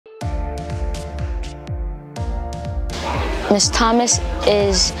Miss Thomas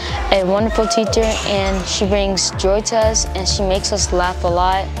is a wonderful teacher, and she brings joy to us, and she makes us laugh a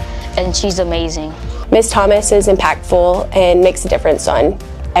lot, and she's amazing. Miss Thomas is impactful and makes a difference on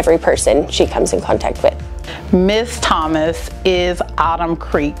every person she comes in contact with. Miss Thomas is Autumn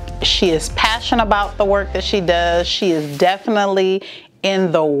Creek. She is passionate about the work that she does. She is definitely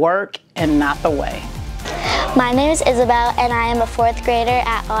in the work and not the way. My name is Isabel, and I am a 4th grader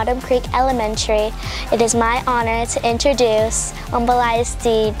at Autumn Creek Elementary. It is my honor to introduce Humble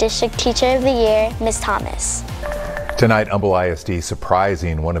ISD District Teacher of the Year, Ms. Thomas. Tonight, Humble ISD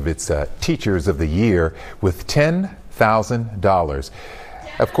surprising one of its Teachers of the Year with $10,000.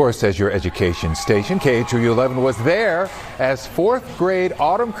 Of course, as your education station, KHOU11 was there as 4th grade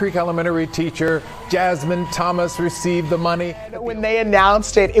Autumn Creek Elementary teacher Jasmine Thomas received the money. When they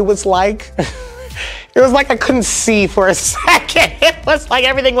announced it, it was like I couldn't see for a second. It was like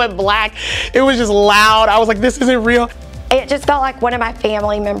everything went black. It was just loud. I was like, this isn't real. It just felt like one of my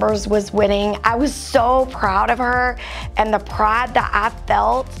family members was winning. I was so proud of her, and the pride that I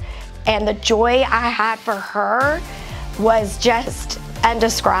felt and the joy I had for her was just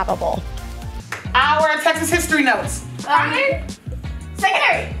indescribable. Our Texas history notes. Primary,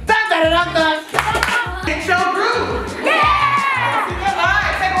 secondary. Dun, dun, dun, dun, dun. It's your groove. Yeah! All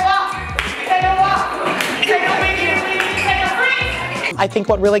right, take a walk. Take a walk. Take a weekend. Take a break. I think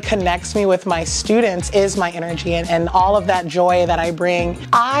what really connects me with my students is my energy and all of that joy that I bring.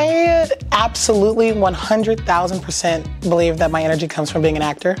 I absolutely 100,000% believe that my energy comes from being an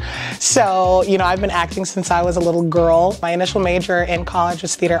actor. So, you know, I've been acting since I was a little girl. My initial major in college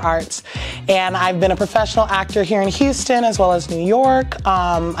was theater arts, and I've been a professional actor here in Houston as well as New York.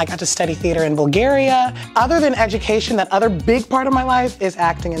 I got to study theater in Bulgaria. Other than education, that other big part of my life is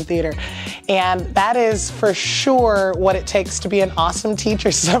acting and theater. And that is for sure what it takes to be an awesome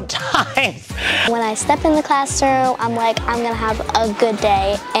teacher sometimes. When I step in the classroom, I'm like, I'm gonna have a good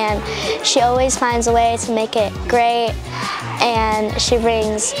day, and she always finds a way to make it great, and she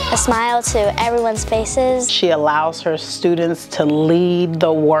brings a smile to everyone's faces. She allows her students to lead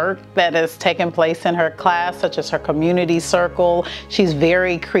the work that is taking place in her class, such as her community circle. She's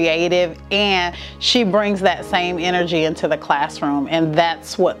very creative, and she brings that same energy into the classroom, and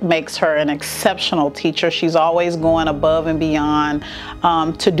that's what makes her an exceptional teacher. She's always going above and beyond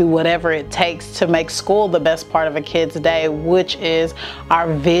to do whatever it takes to make school the best part of a kid's day, which is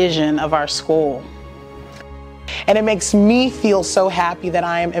our vision of our school. And it makes me feel so happy that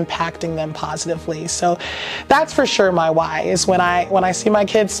I am impacting them positively. So that's for sure my why, is when I see my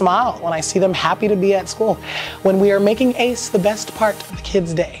kids smile, when I see them happy to be at school, when we are making ACE the best part of the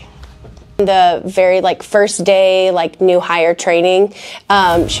kids' day. The very first day new hire training,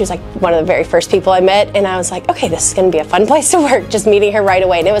 she was one of the very first people I met, and I was like, okay, this is going to be a fun place to work, just meeting her right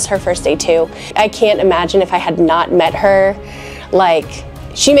away. And it was her first day too. I can't imagine if I had not met her.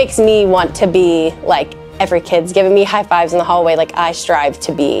 She makes me want to be every kid's giving me high fives in the hallway. I strive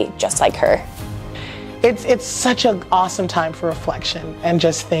to be just like her. It's such an awesome time for reflection and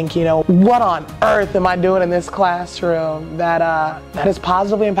just think, what on earth am I doing in this classroom that is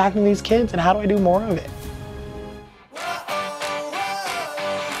positively impacting these kids, and how do I do more of it?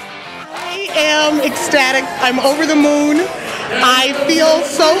 I am ecstatic. I'm over the moon. I feel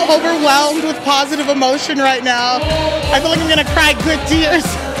so overwhelmed with positive emotion right now. I feel like I'm gonna cry good tears.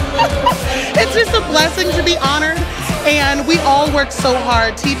 It's just a blessing to be honored. And we all work so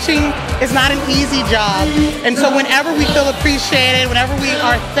hard. Teaching is not an easy job. And so whenever we feel appreciated, whenever we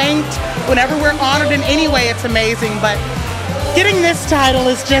are thanked, whenever we're honored in any way, it's amazing. But getting this title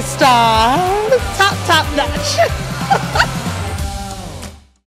is just top notch.